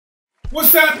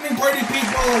What's happening, party people?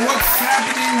 What's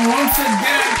happening? Once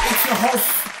again, it's your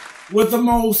host with the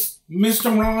most,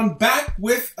 Mr. Ron, back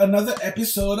with another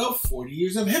episode of 40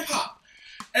 Years of Hip Hop.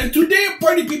 And today,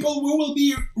 party people, we will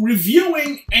be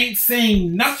reviewing Ain't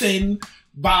Saying Nothing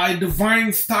by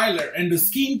Divine Styler and the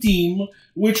Scheme Team,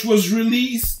 which was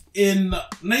released in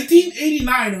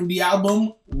 1989 on the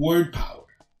album Word Power.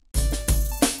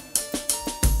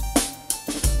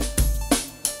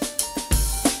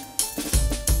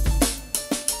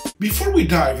 Before we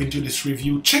dive into this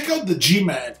review, check out the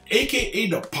G-Man, aka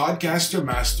the Podcaster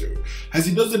Master, as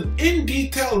he does an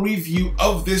in-detail review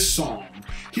of this song.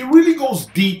 He really goes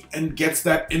deep and gets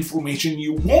that information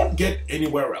you won't get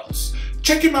anywhere else.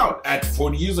 Check him out at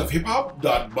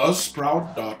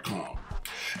 40yearsofhiphop.buzzsprout.com.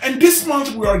 And this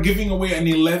month we are giving away an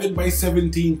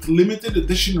 11x17 limited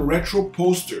edition retro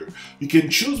poster. You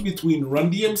can choose between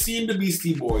Run DMC and the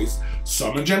Beastie Boys,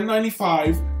 Summer Jam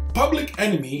 95, Public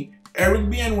Enemy, Eric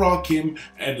B. and Rakim,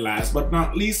 and last but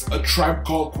not least, A Tribe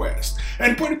Called Quest.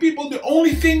 And for the people, the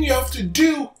only thing you have to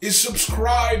do is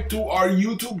subscribe to our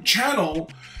YouTube channel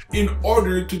in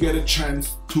order to get a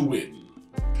chance to win.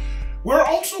 We're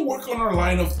also working on our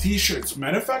line of t-shirts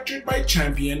manufactured by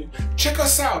Champion. Check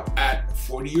us out at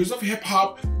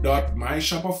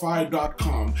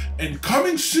 40yearsofhiphop.myshopify.com, and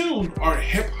coming soon, our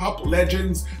Hip Hop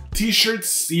Legends t-shirt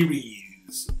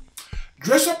series.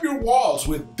 Dress up your walls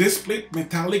with displayed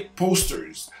metallic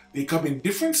posters. They come in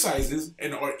different sizes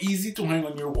and are easy to hang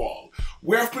on your wall.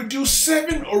 We have produced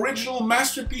 7 original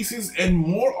masterpieces and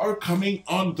more are coming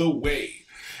on the way.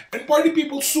 And party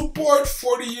people, support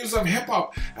 40 Years of Hip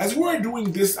Hop as we are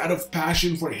doing this out of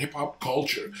passion for hip hop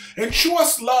culture. And show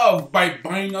us love by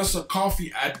buying us a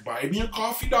coffee at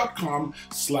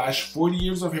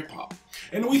buymeacoffee.com/40yearsofhiphop.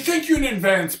 And we thank you in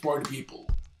advance, party people.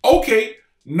 Okay,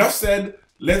 enough said.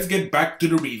 Let's get back to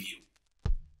the review.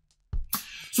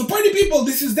 So party people,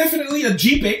 this is definitely a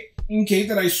G-pick, okay,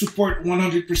 that I support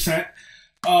 100%.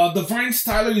 Divine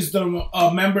Styler is the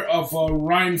member of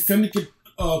Rhyme Syndicate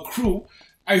crew.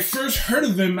 I first heard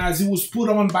of him as he was put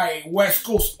on by West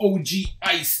Coast OG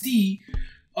Ice-T,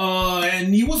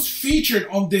 and he was featured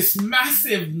on this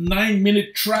massive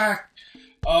 9-minute track,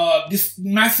 this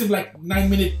massive like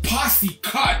 9-minute posse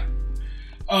cut.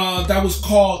 That was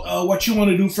called What You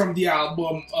Want to Do from the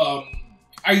album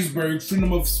Iceberg,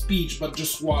 Freedom of Speech, but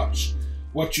just watch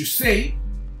what you say.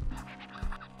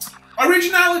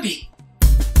 Originality.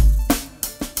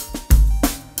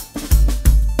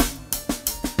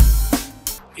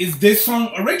 Is this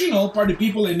song original, party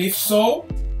people, and if so,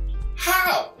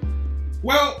 how?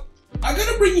 Well, I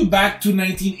gotta bring you back to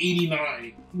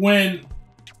 1989 when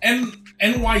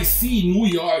NYC, New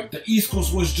York, the East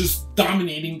Coast was just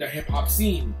dominating the hip-hop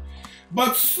scene.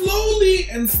 But slowly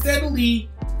and steadily,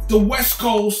 the West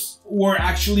Coast were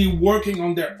actually working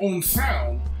on their own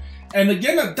sound. And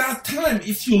again, at that time,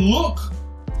 if you look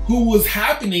who was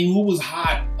happening, who was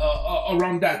hot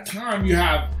around that time, you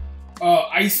have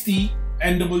Ice-T,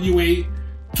 NWA,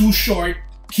 Too Short,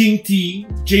 King T,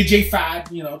 JJ Fad,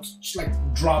 you know, just like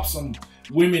drop some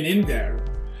women in there.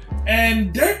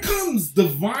 And there comes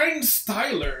Divine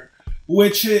Styler,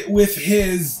 which with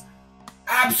his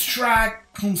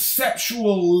abstract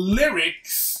conceptual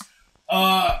lyrics,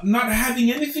 not having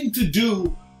anything to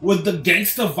do with the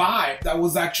gangsta vibe that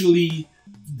was actually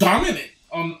dominant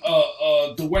on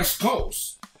the West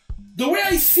Coast. The way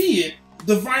I see it,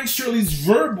 Divine Styler's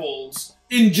verbals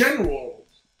in general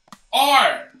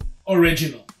are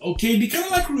original. Okay, they kind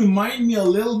of like remind me a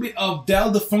little bit of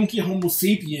Del the Funky Homo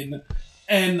Sapien,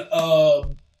 and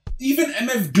even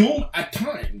MF Doom at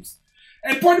times.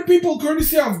 And party people,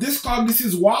 courtesy of Discog, this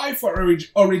is why for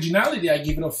originality I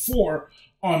give it a 4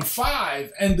 on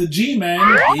 5, and the G-Man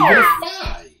gave it a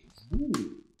 5.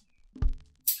 Ooh.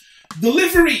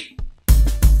 Delivery.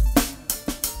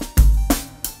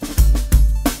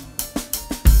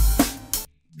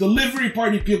 Delivery,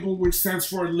 party people, which stands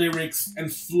for lyrics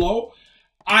and flow.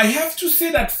 I have to say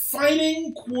that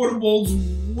finding quotables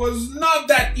was not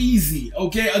that easy,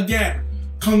 okay? Again,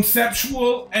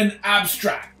 conceptual and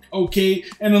abstract, okay?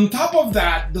 And on top of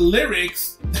that, the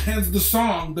lyrics, hence the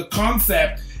song, the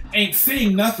concept, Ain't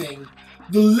Saying Nothing.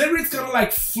 The lyrics kind of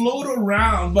like float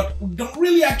around, but don't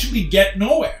really actually get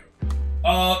nowhere.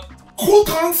 Cool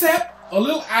concept, a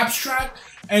little abstract,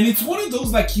 and it's one of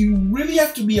those like you really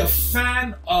have to be a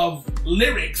fan of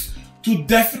lyrics to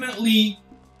definitely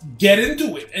get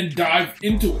into it and dive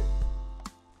into it.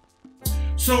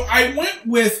 So I went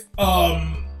with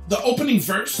the opening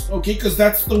verse, okay, because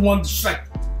that's the one that just like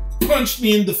punched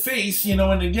me in the face, you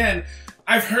know. And again,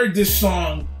 I've heard this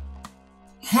song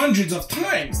hundreds of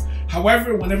times.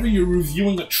 However, whenever you're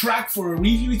reviewing a track for a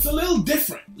review, it's a little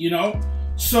different, you know?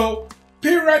 So,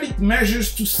 periodic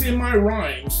measures to say my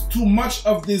rhymes, too much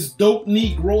of this dope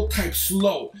Negro type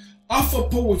slow. Off a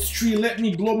poet's tree, let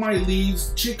me blow my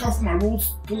leaves, check off my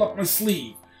roots, pull up my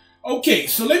sleeve. Okay,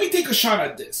 so let me take a shot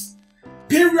at this.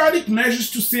 Periodic measures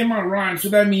to say my rhymes, so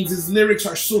that means his lyrics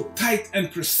are so tight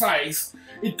and precise,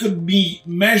 it could be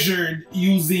measured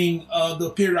using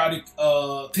the periodic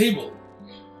table.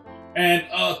 And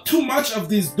too much of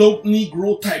this dope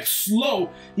Negro type slow,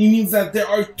 it means that there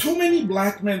are too many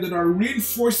black men that are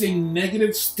reinforcing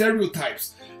negative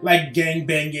stereotypes like gang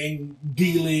banging,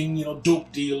 dealing, you know,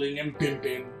 dope dealing and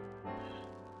pimping.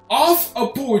 Off a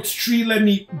poet's tree, let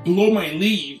me blow my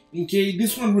leaf. Okay,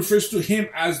 this one refers to him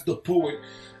as the poet,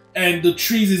 and the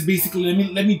trees is basically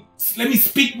let me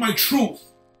speak my truth.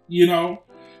 You know,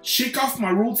 shake off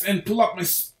my roots and pull up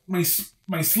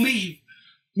my sleeve,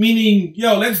 meaning,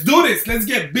 yo, let's do this, let's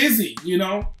get busy. You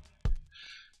know,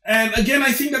 and again,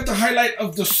 I think that the highlight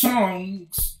of the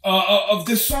songs of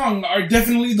this song are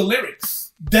definitely the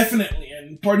lyrics, definitely.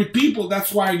 And Party People,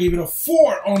 that's why I gave it a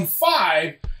 4 on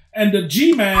 5. And the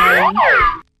G-Man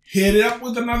hit it up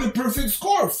with another perfect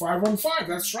score, 5 on 5.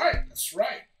 That's right, that's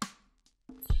right.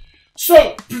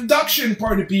 So, production,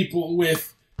 Party People,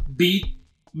 with beat,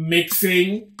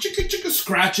 mixing, chicka chicka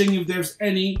scratching if there's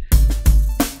any.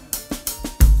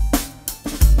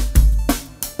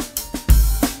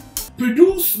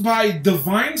 Produced by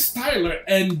Divine Styler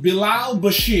and Bilal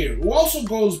Bashir, who also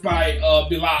goes by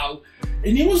Bilal,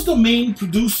 and he was the main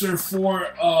producer for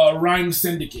Rhyme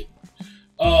Syndicate.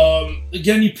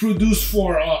 Again, he produced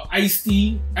for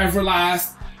Ice-T,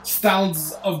 Everlast,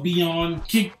 Styles of Beyond,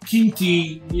 King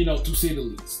T, you know, to say the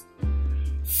least.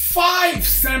 5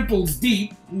 samples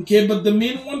deep, okay, but the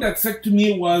main one that stuck to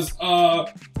me was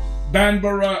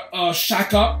Banbara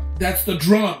Shack Up. That's the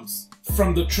drums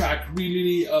from the track,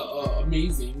 really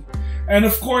amazing. And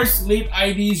of course, late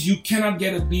 80s, you cannot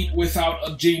get a beat without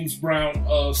a James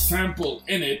Brown sample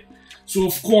in it. So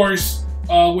of course,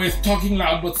 with Talking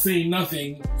Loud But Saying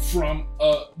Nothing from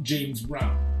James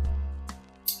Brown.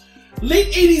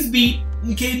 Late 80s beat,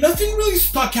 okay, nothing really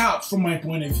stuck out from my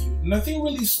point of view. Nothing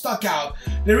really stuck out.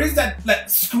 There is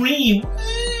that scream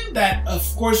that, of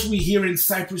course, we hear in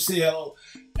Cypress Hill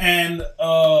and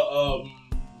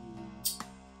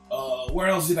where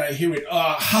else did I hear it?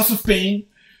 House of Pain.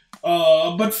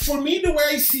 But for me, the way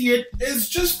I see it is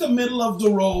just the middle of the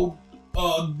road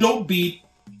dope beat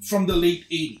from the late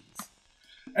 80s.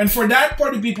 And for that,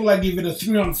 Party People, I give it a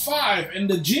 3 on 5. And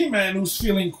the G-Man, who's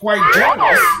feeling quite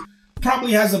jealous,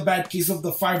 probably has a bad case of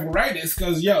the 5-oritis,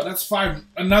 because, yo, that's 5,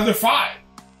 another 5.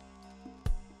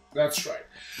 That's right.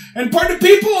 And Party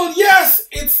People, yes,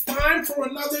 it's time for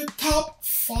another top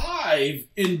 5,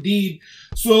 indeed.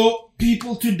 So,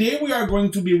 people, today we are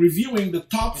going to be reviewing the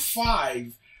top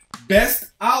 5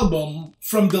 best album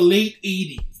from the late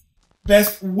 80s.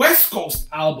 Best West Coast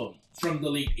album from the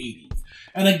late 80s.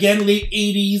 And again, late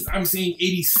 80s, I'm saying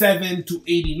 87 to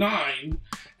 89.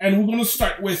 And we're going to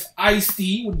start with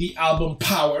Ice-T with the album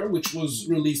Power, which was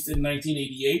released in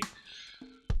 1988.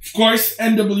 Of course,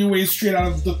 NWA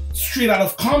Straight Out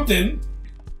of Compton,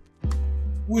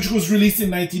 which was released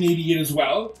in 1988 as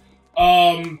well.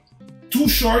 Too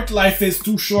Short, Life is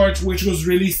Too Short, which was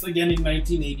released again in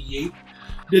 1988.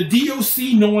 The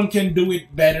DOC, No One Can Do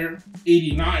It Better,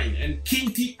 89. And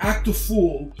King T, Act a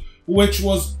Fool, which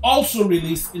was also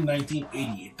released in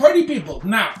 1988. Party People,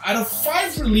 now, out of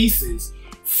 5 releases,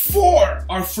 4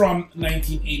 are from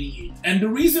 1988. And the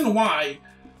reason why,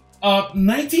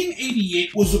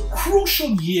 1988 was a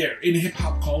crucial year in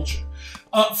hip-hop culture.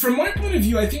 From my point of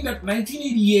view, I think that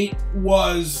 1988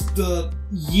 was the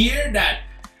year that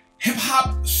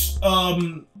hip-hop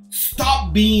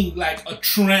stopped being like a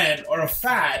trend or a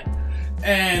fad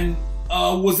and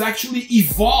was actually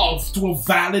evolved to a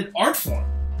valid art form.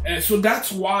 And so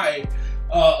that's why,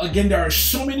 again, there are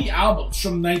so many albums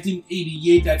from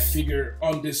 1988 that figure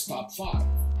on this top 5.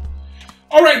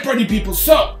 All right, Party People,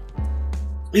 so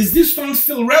is this song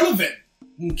still relevant?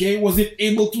 Okay, was it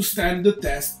able to stand the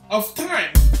test of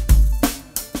time?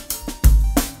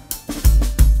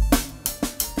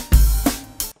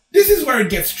 This is where it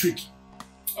gets tricky.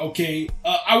 Okay,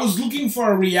 I was looking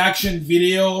for a reaction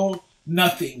video,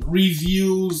 nothing.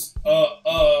 Reviews,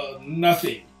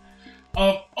 nothing.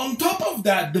 On top of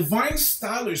that, Divine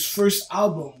Styler's first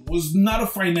album was not a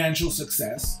financial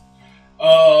success.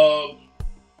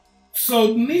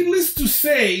 So needless to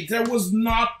say, there was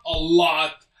not a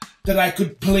lot that I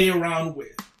could play around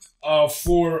with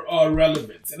for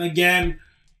Relevance. And again,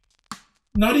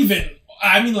 not even,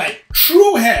 I mean like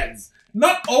true heads,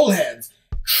 not old heads,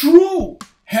 true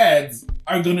heads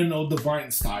are gonna know Divine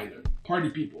Styler, party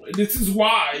people. And this is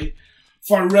why,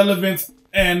 for relevance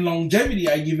and longevity,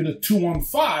 I give it a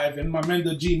 215, and my man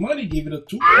the G Money gave it a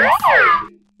 2.5.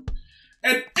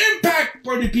 And impact,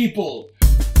 party people.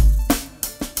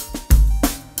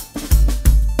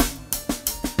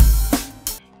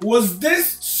 Was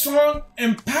this song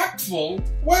impactful?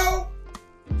 Well,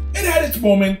 it had its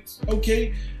moments,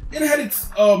 okay? It had its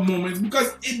moments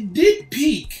because it did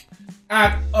peak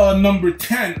at number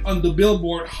 10 on the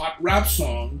Billboard Hot Rap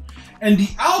Song, and the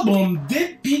album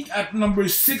did peak at number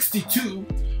 62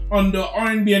 on the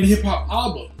R&B and Hip Hop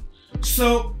album.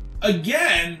 So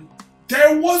again,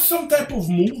 there was some type of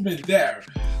movement there.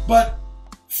 But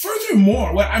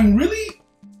furthermore, what I'm really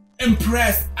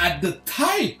impressed at the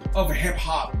type of hip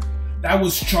hop that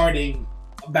was charting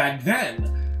back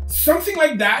then. Something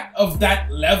like that, of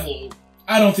that level,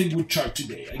 I don't think would chart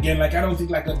today. Again, like I don't think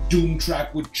like a Doom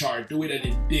track would chart the way that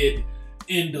it did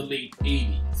in the late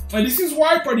 80s. And this is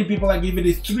why, party people, I gave it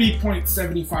a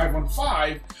 3.75 on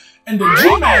 5, and the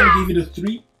G-Man gave it a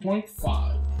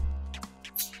 3.5.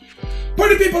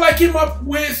 Party people, I came up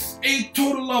with a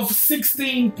total of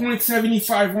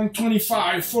 16.75 on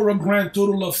 25 for a grand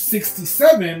total of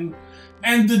 67,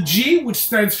 and the G, which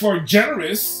stands for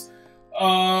generous,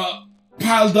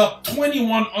 piled up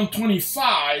 21 on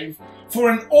 25 for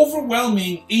an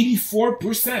overwhelming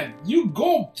 84%. You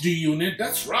go, G-Unit,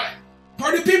 that's right.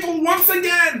 Party people, once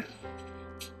again,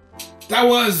 that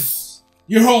was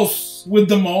your host with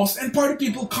the most. And party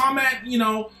people, comment, you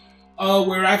know,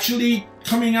 we're actually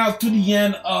coming out to the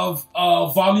end of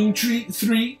volume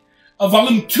 3,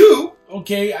 volume 2.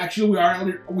 Okay, actually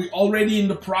we already in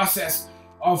the process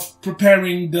of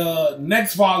preparing the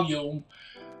next volume.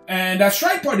 And that's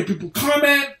right, party people.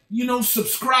 Comment, you know,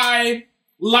 subscribe,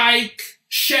 like,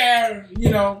 share, you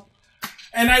know.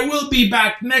 And I will be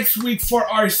back next week for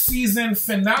our season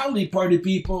finale, party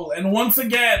people. And once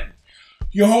again,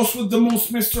 your host with the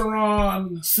most, Mr.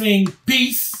 Ron, saying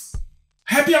peace.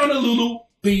 Happy Honolulu,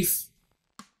 peace,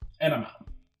 and I'm out.